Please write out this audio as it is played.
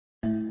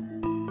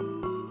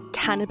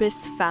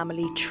Cannabis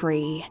Family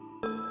Tree.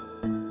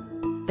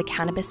 The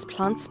cannabis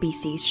plant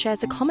species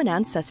shares a common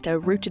ancestor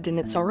rooted in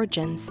its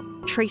origins,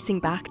 tracing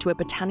back to a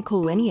botanical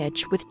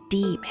lineage with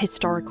deep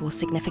historical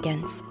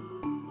significance.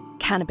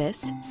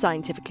 Cannabis,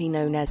 scientifically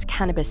known as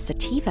Cannabis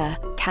Sativa,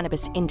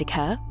 Cannabis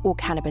Indica, or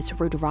Cannabis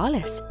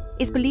Ruderalis,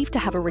 is believed to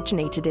have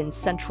originated in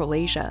Central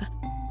Asia.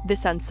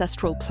 This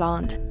ancestral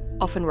plant,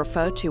 often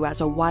referred to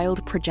as a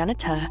wild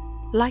progenitor,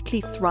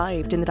 likely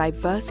thrived in the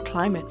diverse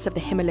climates of the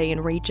Himalayan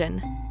region.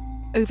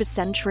 Over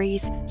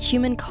centuries,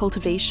 human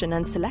cultivation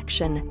and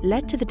selection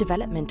led to the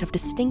development of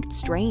distinct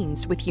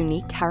strains with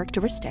unique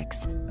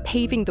characteristics,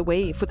 paving the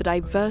way for the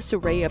diverse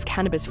array of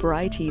cannabis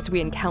varieties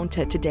we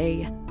encounter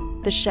today.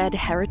 The shared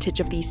heritage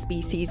of these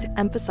species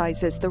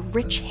emphasizes the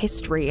rich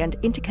history and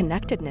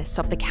interconnectedness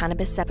of the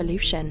cannabis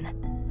evolution.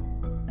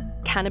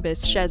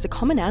 Cannabis shares a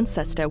common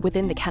ancestor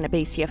within the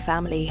Cannabaceae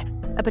family,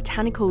 a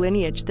botanical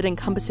lineage that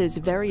encompasses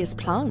various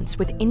plants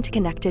with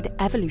interconnected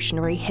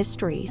evolutionary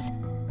histories.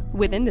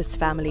 Within this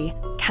family,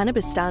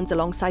 cannabis stands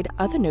alongside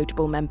other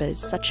notable members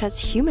such as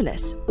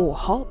Humulus or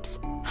hops,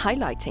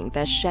 highlighting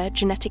their shared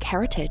genetic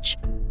heritage.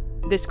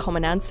 This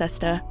common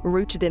ancestor,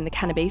 rooted in the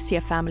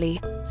Cannabaceae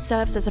family,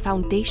 serves as a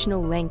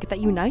foundational link that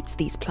unites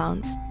these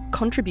plants,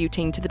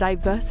 contributing to the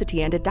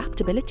diversity and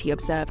adaptability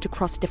observed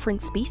across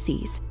different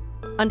species.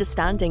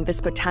 Understanding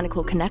this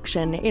botanical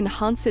connection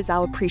enhances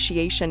our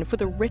appreciation for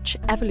the rich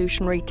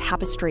evolutionary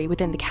tapestry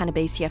within the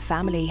Cannabaceae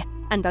family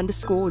and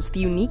underscores the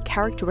unique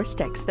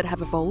characteristics that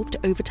have evolved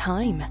over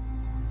time.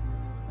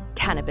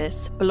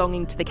 Cannabis,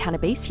 belonging to the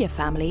Cannabaceae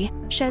family,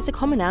 shares a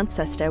common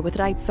ancestor with a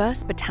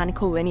diverse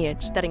botanical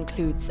lineage that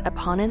includes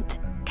Aphananthe,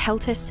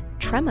 Celtis,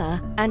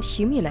 Trema, and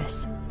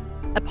Humulus.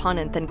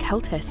 Aphananthe and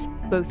Celtis,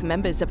 both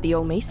members of the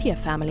Ulmaceae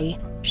family,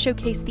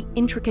 showcase the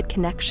intricate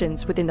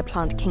connections within the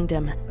plant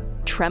kingdom.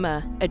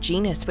 Trema, a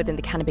genus within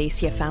the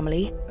Cannabaceae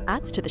family,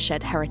 adds to the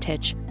shared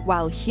heritage,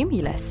 while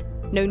Humulus,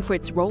 known for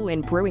its role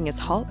in brewing as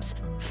hops,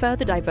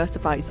 further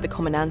diversifies the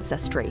common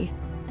ancestry.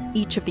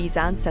 Each of these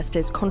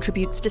ancestors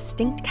contributes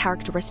distinct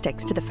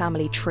characteristics to the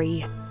family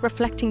tree,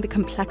 reflecting the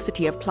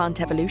complexity of plant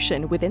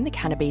evolution within the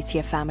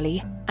Cannabaceae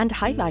family and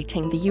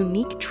highlighting the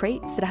unique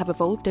traits that have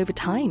evolved over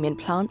time in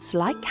plants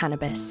like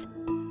cannabis.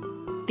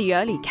 The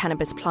early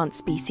cannabis plant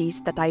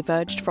species that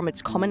diverged from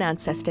its common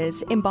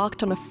ancestors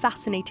embarked on a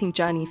fascinating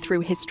journey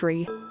through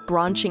history,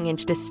 branching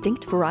into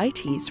distinct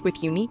varieties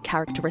with unique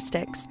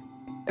characteristics.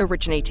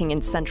 Originating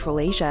in Central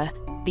Asia,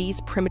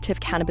 these primitive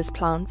cannabis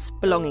plants,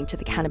 belonging to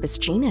the cannabis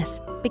genus,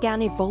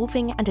 began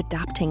evolving and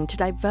adapting to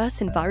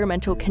diverse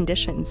environmental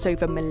conditions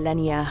over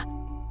millennia.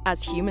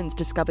 As humans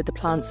discovered the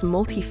plant's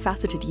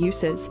multifaceted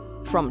uses,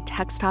 from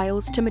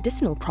textiles to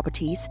medicinal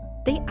properties,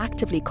 they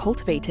actively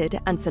cultivated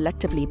and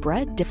selectively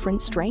bred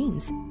different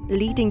strains,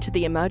 leading to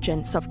the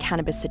emergence of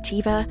Cannabis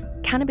Sativa,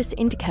 Cannabis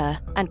Indica,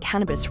 and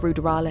Cannabis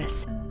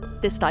Ruderalis.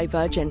 This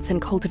divergence in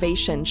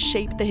cultivation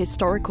shaped the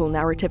historical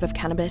narrative of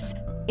cannabis,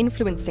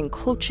 influencing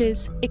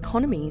cultures,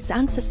 economies,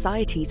 and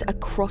societies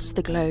across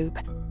the globe.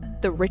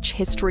 The rich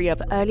history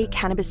of early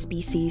cannabis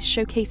species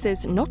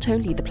showcases not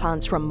only the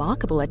plant's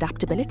remarkable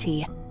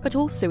adaptability, but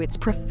also its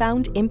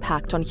profound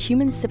impact on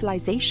human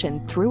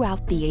civilization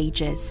throughout the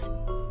ages.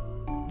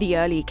 The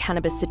early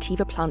Cannabis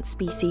Sativa plant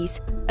species,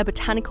 a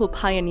botanical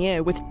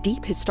pioneer with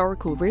deep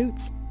historical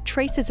roots,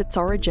 traces its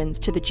origins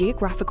to the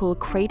geographical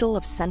cradle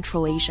of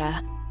Central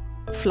Asia.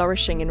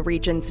 Flourishing in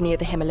regions near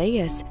the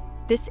Himalayas,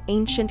 this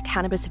ancient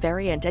cannabis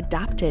variant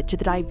adapted to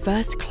the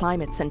diverse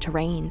climates and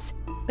terrains,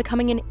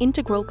 becoming an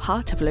integral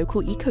part of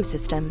local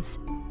ecosystems.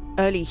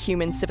 Early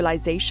human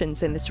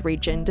civilizations in this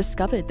region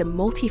discovered the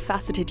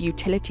multifaceted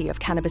utility of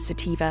Cannabis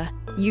Sativa,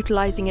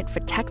 utilizing it for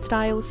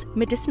textiles,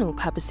 medicinal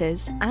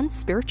purposes, and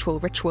spiritual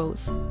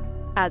rituals.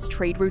 As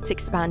trade routes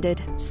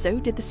expanded, so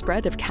did the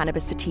spread of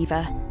Cannabis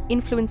Sativa,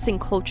 influencing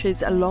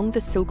cultures along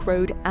the Silk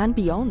Road and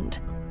beyond.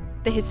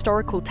 The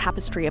historical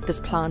tapestry of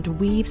this plant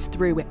weaves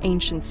through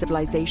ancient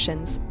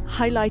civilizations,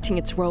 highlighting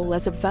its role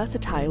as a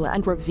versatile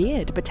and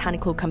revered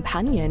botanical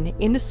companion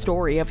in the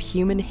story of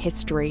human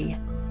history.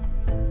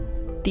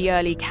 The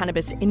early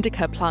Cannabis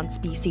Indica plant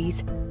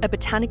species, a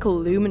botanical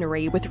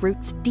luminary with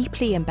roots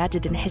deeply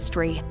embedded in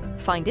history,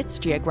 find its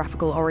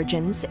geographical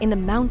origins in the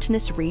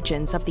mountainous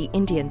regions of the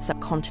Indian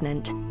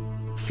subcontinent.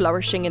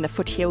 Flourishing in the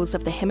foothills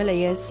of the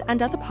Himalayas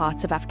and other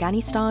parts of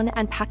Afghanistan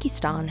and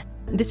Pakistan,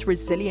 this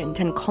resilient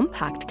and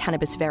compact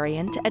cannabis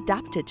variant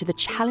adapted to the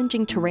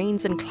challenging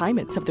terrains and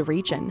climates of the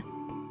region.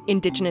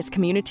 Indigenous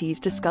communities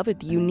discovered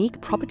the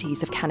unique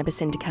properties of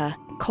Cannabis Indica,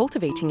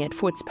 cultivating it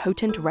for its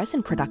potent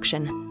resin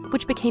production,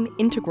 which became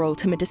integral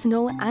to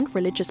medicinal and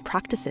religious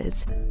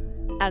practices.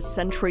 As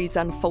centuries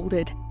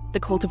unfolded, the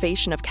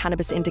cultivation of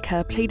Cannabis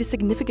Indica played a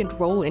significant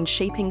role in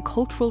shaping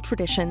cultural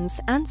traditions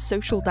and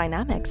social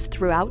dynamics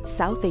throughout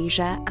South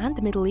Asia and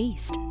the Middle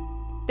East.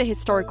 The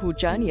historical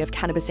journey of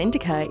Cannabis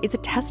Indica is a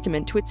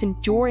testament to its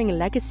enduring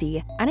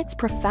legacy and its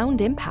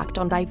profound impact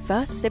on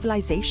diverse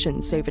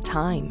civilizations over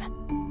time.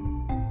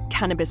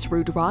 Cannabis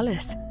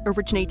Ruderalis,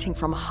 originating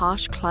from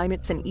harsh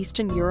climates in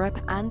Eastern Europe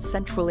and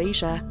Central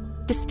Asia,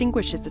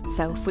 distinguishes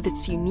itself with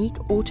its unique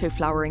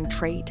auto-flowering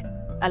trait,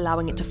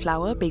 allowing it to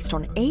flower based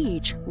on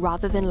age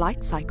rather than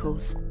light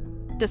cycles.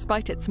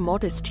 Despite its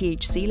modest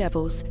THC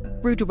levels,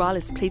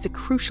 Ruderalis plays a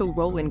crucial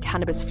role in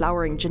cannabis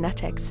flowering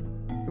genetics.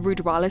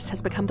 Ruderalis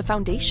has become the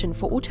foundation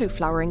for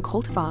auto-flowering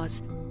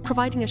cultivars,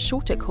 providing a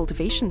shorter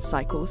cultivation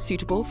cycle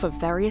suitable for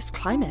various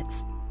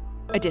climates.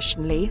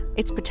 Additionally,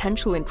 its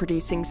potential in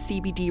producing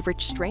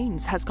CBD-rich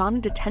strains has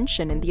garnered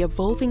attention in the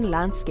evolving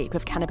landscape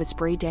of cannabis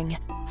breeding,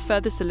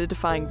 further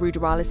solidifying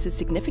Ruderalis'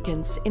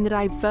 significance in the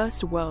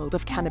diverse world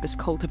of cannabis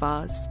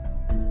cultivars.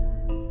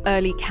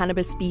 Early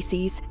cannabis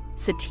species,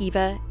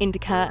 Sativa,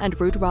 Indica, and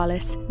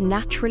Ruderalis,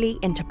 naturally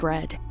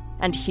interbred,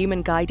 and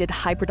human-guided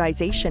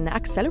hybridization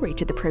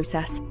accelerated the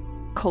process.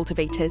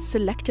 Cultivators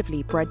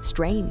selectively bred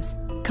strains,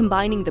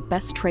 combining the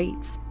best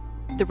traits.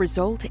 The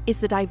result is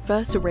the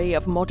diverse array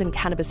of modern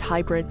cannabis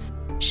hybrids,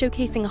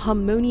 showcasing a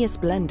harmonious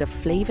blend of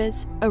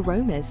flavors,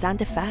 aromas,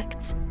 and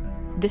effects.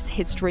 This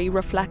history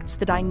reflects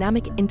the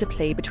dynamic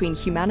interplay between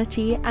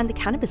humanity and the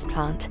cannabis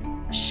plant,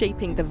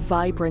 shaping the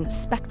vibrant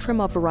spectrum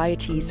of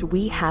varieties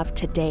we have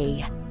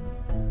today.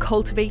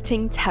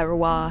 Cultivating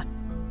terroir,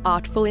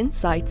 artful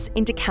insights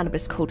into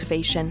cannabis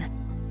cultivation.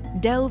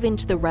 Delve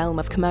into the realm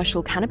of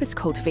commercial cannabis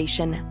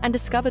cultivation and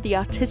discover the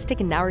artistic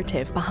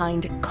narrative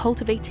behind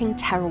Cultivating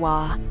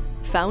Terroir,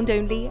 found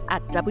only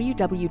at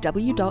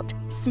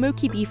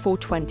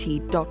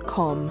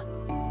www.smokybee420.com.